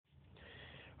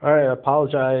Alright, I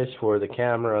apologize for the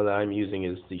camera that I'm using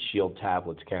is the Shield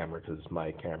Tablets camera because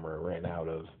my camera ran out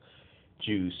of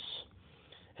juice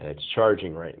and it's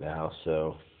charging right now,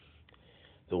 so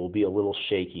there will be a little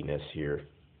shakiness here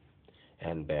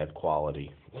and bad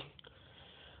quality.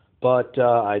 But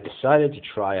I decided to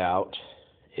try out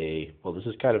this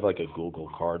is kind of like a Google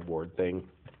Cardboard thing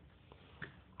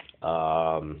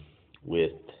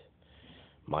with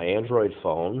my Android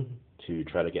phone to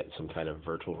try to get some kind of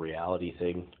virtual reality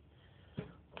thing,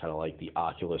 kind of like the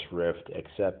Oculus Rift,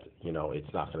 except,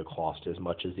 it's not going to cost as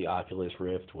much as the Oculus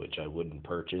Rift, which I wouldn't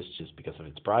purchase just because of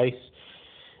its price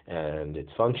and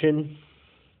its function.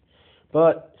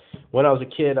 But when I was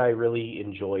a kid, I really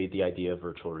enjoyed the idea of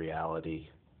virtual reality.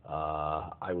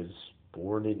 I was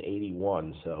born in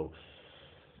 '81, so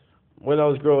when I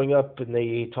was growing up and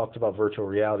they talked about virtual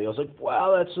reality, I was like,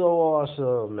 wow, that's so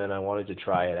awesome, and I wanted to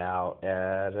try it out.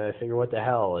 And I figured, what the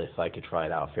hell, if I could try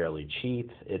it out fairly cheap.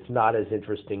 It's not as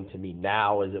interesting to me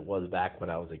now as it was back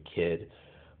when I was a kid,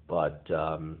 but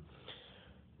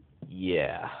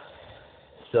yeah.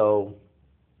 So,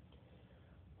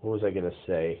 what was I going to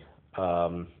say?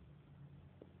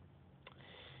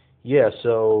 Yeah,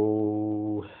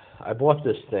 so I bought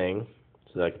this thing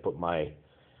so that I could put my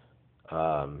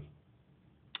um,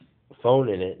 phone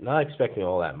in it, not expecting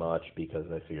all that much because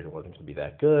I figured it wasn't going to be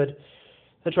that good.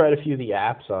 I tried a few of the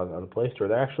apps on the Play Store.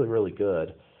 They're actually really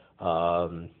good.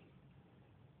 Um,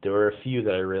 there were a few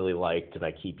that I really liked and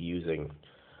I keep using.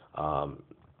 Um,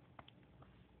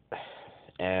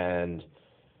 and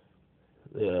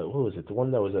what was it? The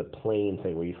one that was a plane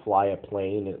thing where you fly a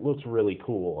plane. It looks really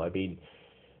cool. I mean,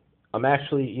 I'm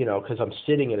actually, because I'm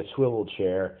sitting in a swivel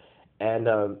chair, and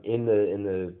in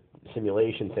the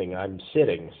simulation thing, I'm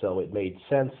sitting, so it made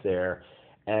sense there,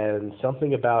 and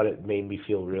something about it made me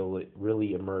feel really,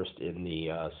 really immersed in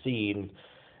the scene,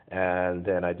 and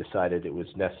then I decided it was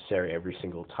necessary every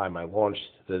single time I launched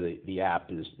the app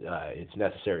it's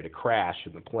necessary to crash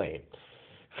in the plane.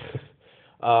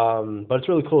 But it's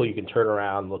really cool. You can turn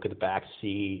around, look at the back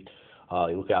seat.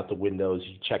 You look out the windows.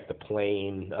 You check the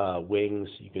plane wings.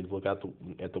 You can look out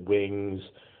at the wings.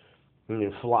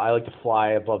 You fly. I like to fly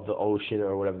above the ocean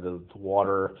or whatever the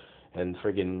water, and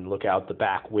friggin' look out the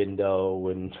back window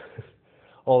and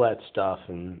all that stuff,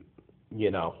 and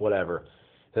whatever.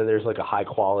 Then there's like a high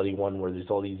quality one where there's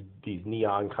all these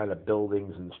neon kind of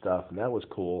buildings and stuff, and that was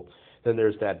cool. Then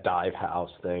there's that dive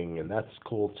house thing, and that's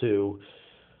cool too.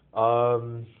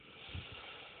 Um,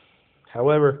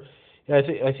 However, yeah,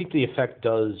 I think the effect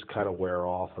does kind of wear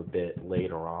off a bit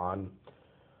later on.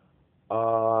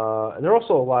 And there are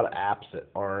also a lot of apps that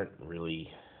aren't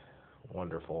really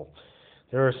wonderful.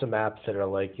 There are some apps that are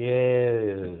like,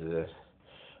 yeah,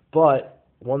 but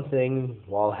one thing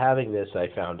while having this, I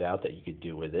found out that you could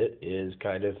do with it is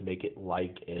kind of make it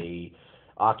like a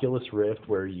Oculus Rift,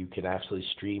 where you can actually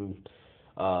stream.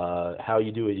 How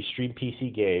you do it? You stream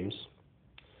PC games,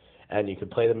 and you can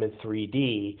play them in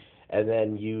 3D, and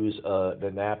then use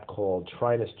an app called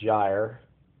Trinus Gyre,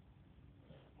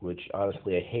 which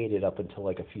honestly I hated up until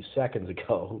like a few seconds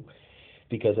ago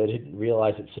because I didn't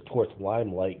realize it supports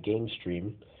Limelight Game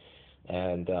Stream,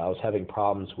 and I was having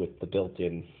problems with the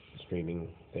built-in streaming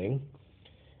thing.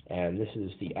 And this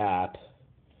is the app.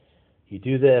 You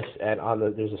do this, and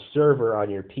there's a server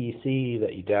on your PC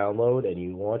that you download and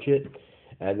you launch it,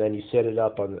 and then you set it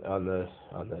up on the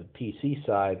PC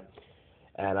side,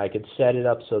 and I could set it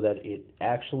up so that it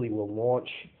actually will launch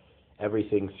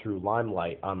everything through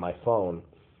Limelight on my phone,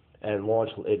 and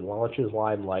it launches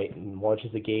Limelight and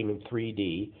launches the game in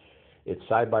 3D. It's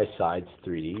side by side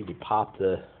 3D. You pop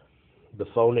the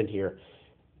phone in here.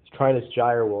 Trinus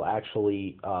Gyre will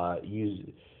actually use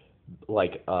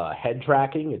like head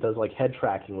tracking. It does like head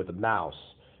tracking with a mouse.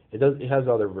 It has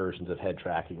other versions of head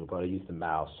tracking, but I use the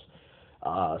mouse.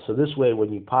 So this way,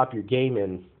 when you pop your game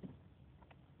in,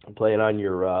 play it on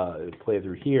your play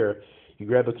through here, you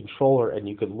grab a controller and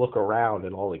you can look around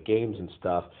and all the games and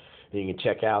stuff, and you can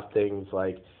check out things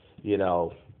like,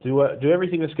 do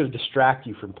everything that's going to distract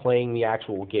you from playing the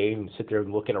actual game, and sit there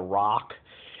and look at a rock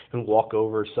and walk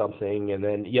over something. And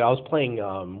then I was playing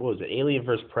what was it, Alien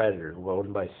vs Predator,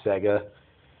 owned by Sega,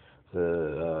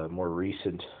 the more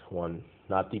recent one,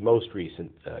 not the most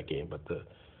recent game, but the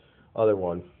other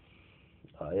one,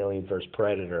 Alien vs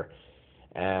Predator.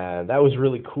 And that was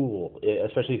really cool,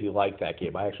 especially if you like that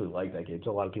game. I actually like that game.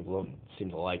 So a lot of people don't seem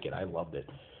to like it. I loved it.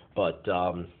 But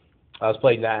I was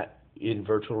playing that in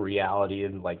virtual reality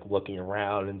and like looking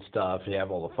around and stuff. You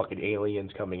have all the fucking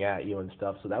aliens coming at you and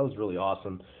stuff. So that was really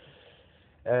awesome.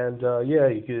 And yeah,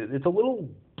 it's a little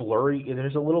blurry.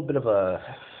 There's a little bit of a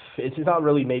it's not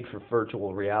really made for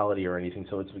virtual reality or anything,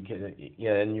 so it's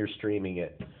yeah, and you're streaming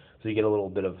it, so you get a little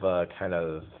bit of kind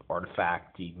of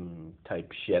artifact-y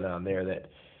type shit on there that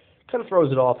kind of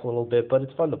throws it off a little bit, but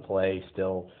it's fun to play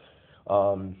still.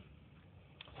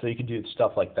 So you can do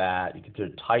stuff like that. You can do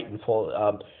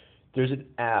Titanfall. There's an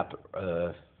app,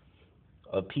 a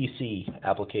PC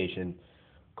application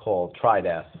called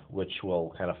TriDeath, which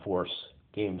will kind of force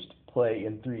games to play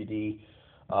in 3D.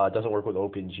 It doesn't work with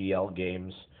OpenGL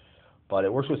games, but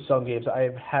it works with some games.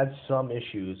 I've had some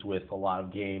issues with a lot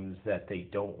of games that they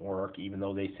don't work, even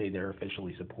though they say they're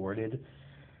officially supported.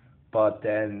 But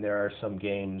then there are some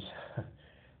games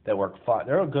that work fine.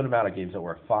 There are a good amount of games that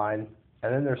work fine,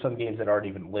 and then there are some games that aren't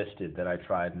even listed that I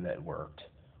tried and that worked,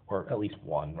 or at least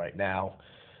one right now.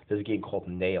 There's a game called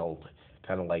Nailed,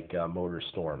 kind of like Motor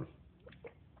Storm,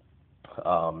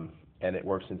 and it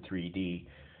works in 3D.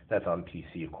 That's on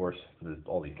PC, of course.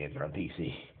 All these games are on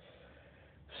PC.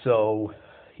 So,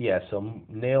 yeah, so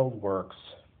Nailed works.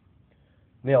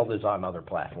 Nailed is on other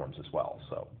platforms as well,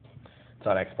 so it's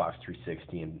on Xbox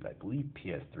 360 and I believe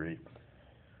PS3.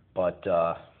 But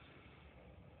I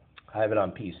have it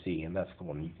on PC, and that's the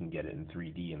one you can get it in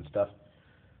 3D and stuff.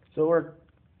 So we're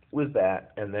with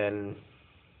that, and then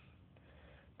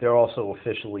they're also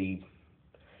officially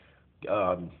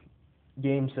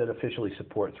games that officially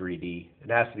support 3D. It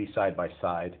has to be side by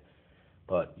side,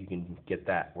 but you can get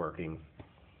that working.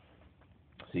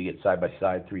 So you get side by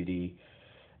side 3D,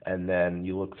 and then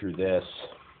you look through this,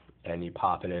 and you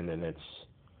pop it in, and it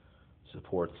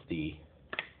supports the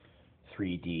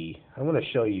 3D. I'm going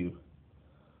to show you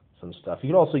some stuff. You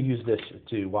can also use this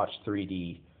to watch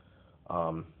 3D.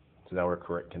 So now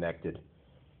we're connected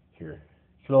here.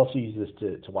 You can also use this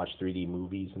to watch 3D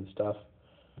movies and stuff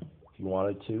if you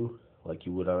wanted to, like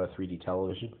you would on a 3D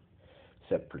television,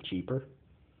 except for cheaper.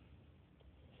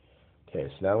 Okay,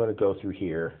 so now I'm going to go through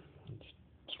here,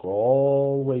 scroll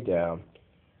all the way down,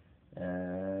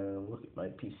 and look at my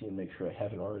PC and make sure I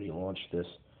haven't already launched this.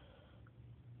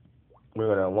 We're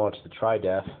going to launch the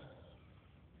TriDeath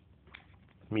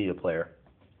media player,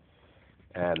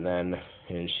 and then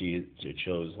it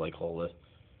shows like all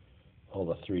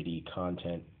the 3D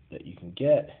content that you can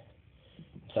get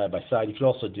side by side. You can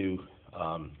also do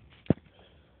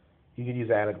you can use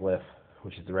Anaglyph,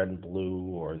 which is the red and blue,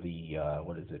 or the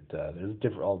what is it?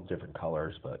 There's all different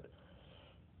colors, but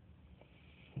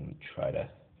let me try to.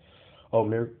 Oh,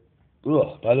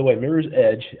 by the way, Mirror's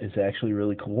Edge is actually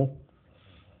really cool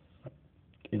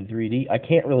in 3D. I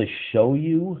can't really show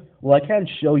you. Well, I can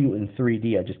show you in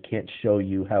 3D. I just can't show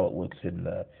you how it looks in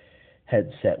the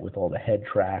headset with all the head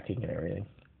tracking and everything.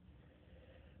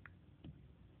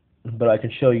 But I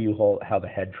can show you how the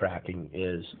head tracking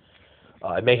is.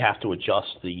 I may have to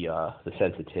adjust the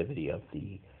sensitivity of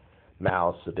the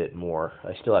mouse a bit more.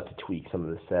 I still have to tweak some of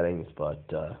the settings, but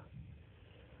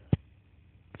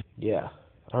yeah,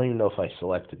 I don't even know if I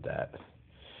selected that.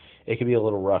 It can be a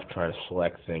little rough trying to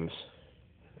select things.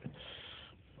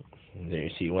 And there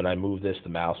you see, when I move this, the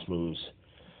mouse moves.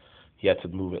 You have to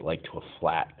move it like to a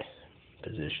flat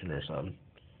position or something.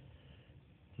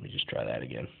 Let me just try that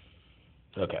again.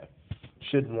 Okay,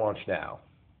 should launch now.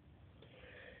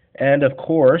 And of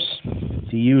course,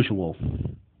 the usual.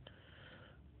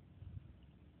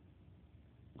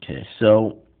 Okay,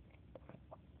 so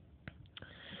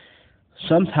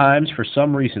sometimes, for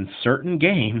some reason, certain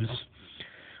games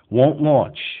won't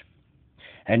launch.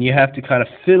 And you have to kind of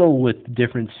fiddle with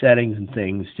different settings and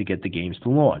things to get the games to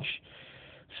launch.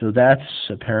 So that's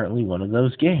apparently one of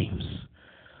those games.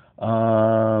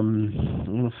 I'm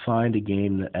going to find a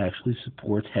game that actually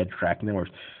supports head tracking that works.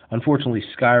 Unfortunately,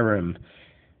 Skyrim,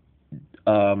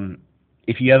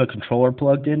 if you have a controller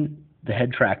plugged in, the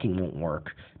head tracking won't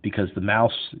work because the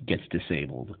mouse gets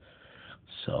disabled.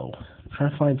 So I'm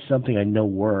trying to find something I know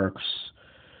works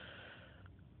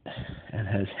and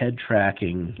has head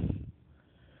tracking.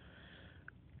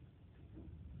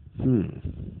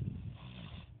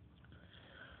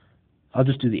 I'll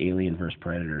just do the Alien vs.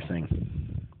 Predator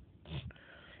thing.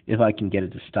 If I can get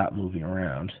it to stop moving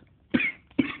around.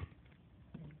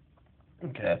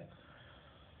 Okay.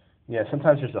 Yeah,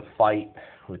 sometimes there's a fight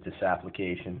with this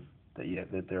application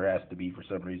that there has to be for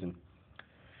some reason.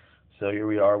 So here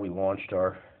we are. We launched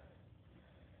our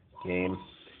game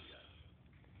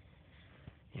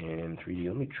in 3D.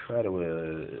 Let me try to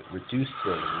reduce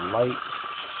the light.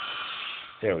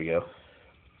 There we go.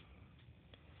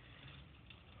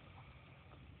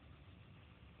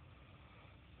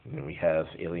 And then we have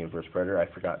Alien vs. Predator. I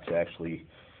forgot to actually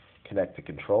connect the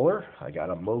controller. I got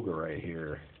a Moga right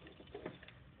here.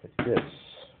 Like this.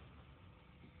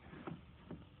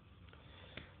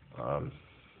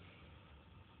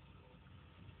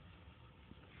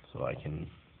 so I can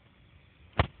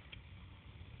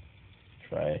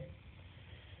try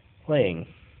playing.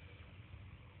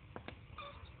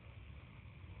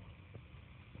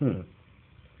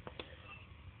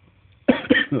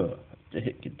 To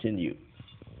hit continue.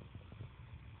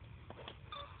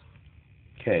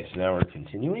 Okay, so now we're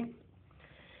continuing.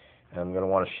 I'm going to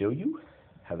want to show you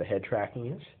how the head tracking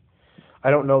is. I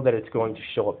don't know that it's going to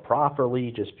show up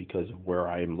properly just because of where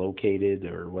I am located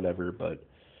or whatever, but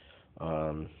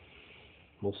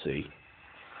we'll see.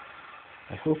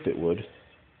 I hope it would.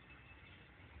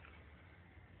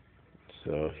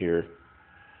 So here,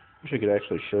 I wish I could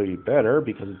actually show you better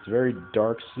because it's a very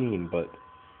dark scene, but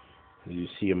as you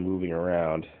see him moving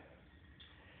around,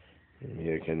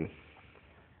 maybe I can...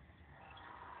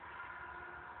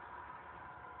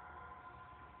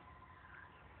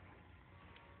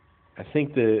 I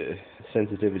think the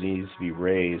sensitivity needs to be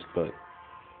raised, but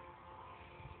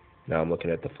now I'm looking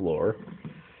at the floor.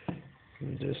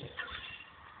 And just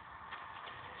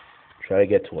try to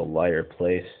get to a lighter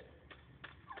place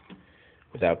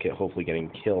without hopefully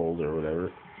getting killed or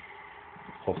whatever.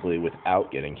 Hopefully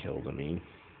without getting killed, I mean.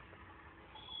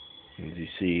 As you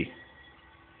see,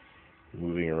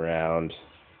 moving around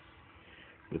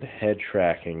with the head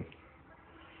tracking.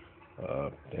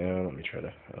 Up, down, let me try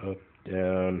to up,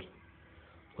 down,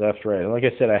 left, right. And like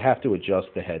I said, I have to adjust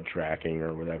the head tracking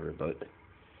or whatever, but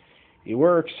it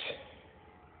works.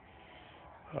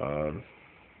 So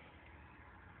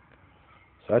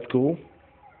that's cool.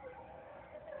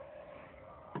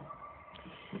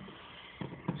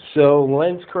 So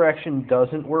lens correction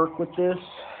doesn't work with this.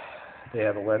 They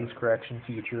have a lens correction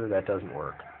feature that doesn't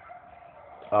work.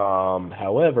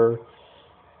 However,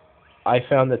 I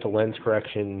found that the lens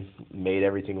correction made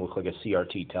everything look like a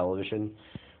CRT television.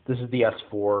 This is the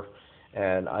S4,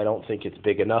 and I don't think it's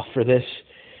big enough for this,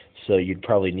 so you'd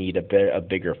probably need a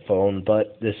bigger phone,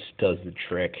 but this does the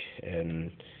trick,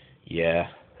 and yeah,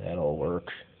 that'll work.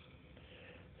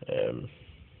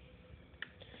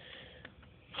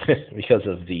 Because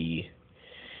of the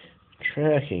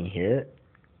tracking here,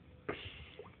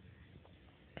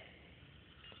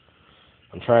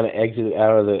 I'm trying to exit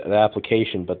out of the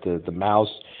application, but the mouse,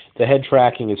 the head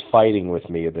tracking is fighting with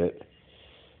me a bit.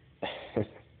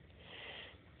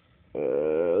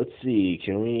 Let's see,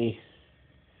 can we...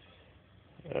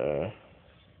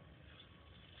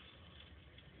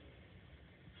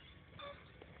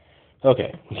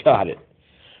 okay, got it.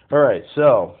 Alright,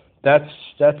 so that's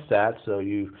that. So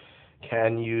you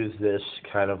can use this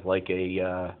kind of like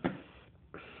a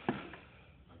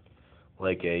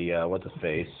what's a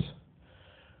face?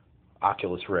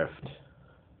 Oculus Rift,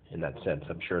 in that sense.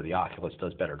 I'm sure the Oculus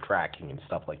does better tracking and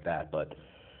stuff like that, but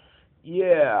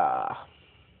yeah,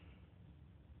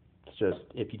 it's just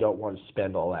if you don't want to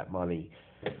spend all that money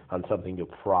on something you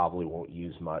probably won't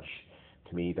use much,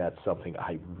 to me that's something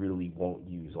I really won't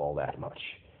use all that much.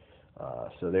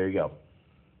 So there you go.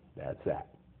 That's that.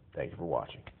 Thank you for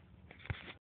watching.